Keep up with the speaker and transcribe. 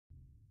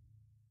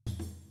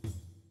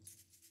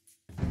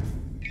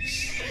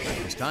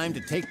Time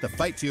to take the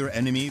fight to your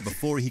enemy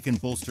before he can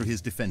bolster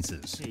his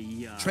defenses.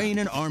 Train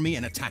an army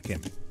and attack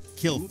him.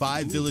 Kill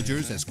 5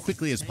 villagers as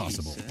quickly as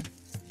possible.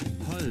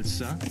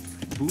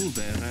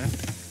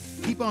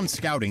 Keep on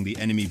scouting the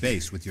enemy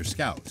base with your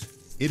scout.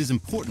 It is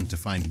important to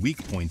find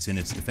weak points in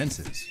its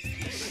defenses.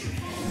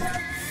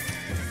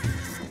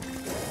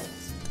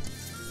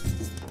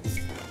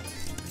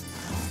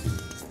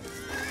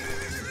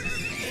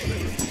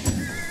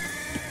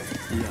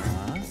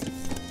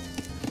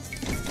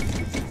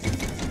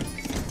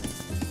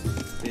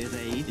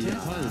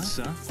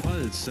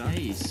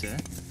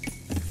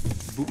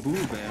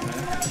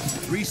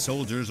 Three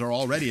soldiers are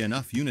already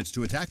enough units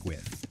to attack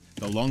with.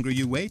 The longer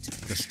you wait,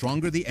 the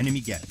stronger the enemy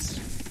gets.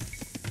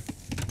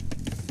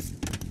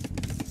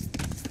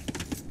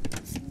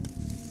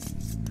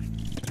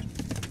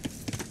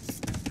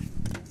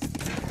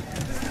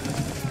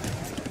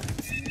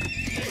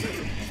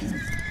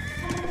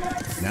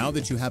 Now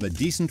that you have a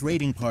decent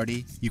raiding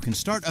party, you can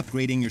start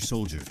upgrading your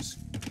soldiers.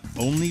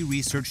 Only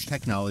research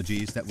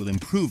technologies that will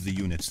improve the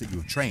units that you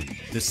have trained.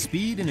 The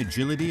speed and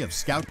agility of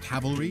scout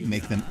cavalry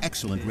make them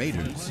excellent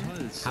raiders.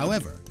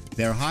 However,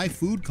 their high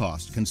food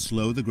cost can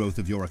slow the growth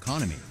of your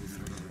economy.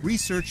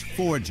 Research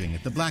foraging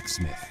at the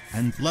blacksmith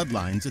and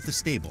bloodlines at the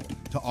stable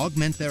to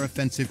augment their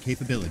offensive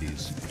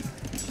capabilities.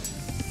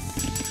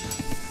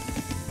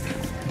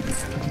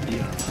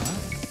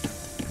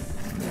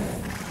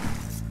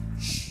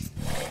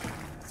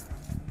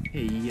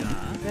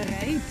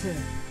 Bereite.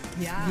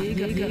 Ja,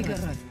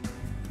 Jäger.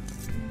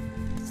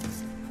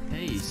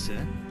 Heise.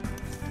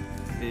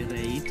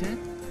 Bereite.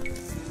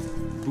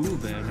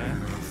 Bubere.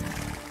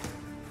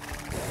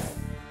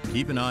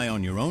 Keep an eye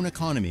on your own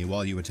economy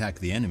while you attack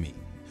the enemy.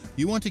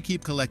 You want to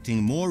keep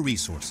collecting more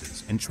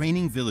resources and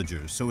training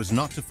villagers so as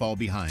not to fall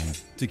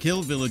behind. To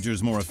kill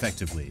villagers more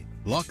effectively,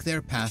 block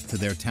their path to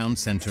their town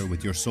center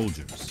with your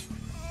soldiers.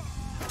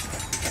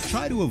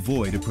 Try to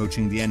avoid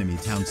approaching the enemy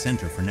town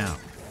center for now.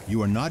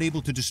 You are not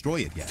able to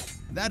destroy it yet.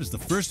 That is the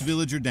first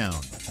villager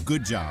down.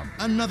 Good job.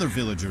 Another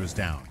villager is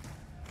down.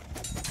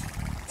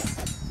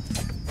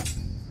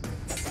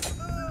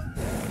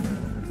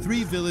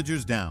 Three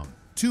villagers down.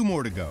 2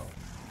 more to go.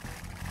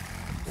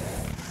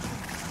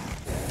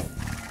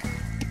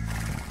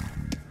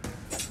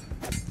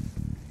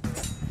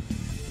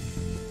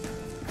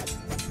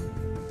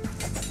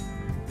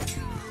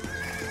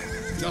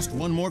 Just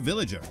 1 more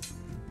villager.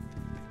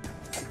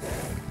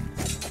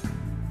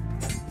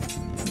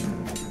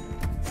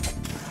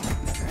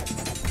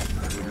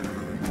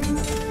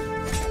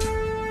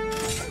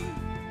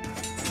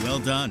 Well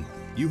done.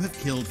 You have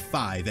killed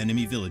 5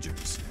 enemy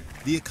villagers.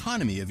 The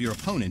economy of your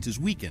opponent is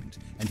weakened,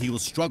 and he will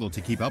struggle to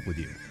keep up with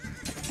you.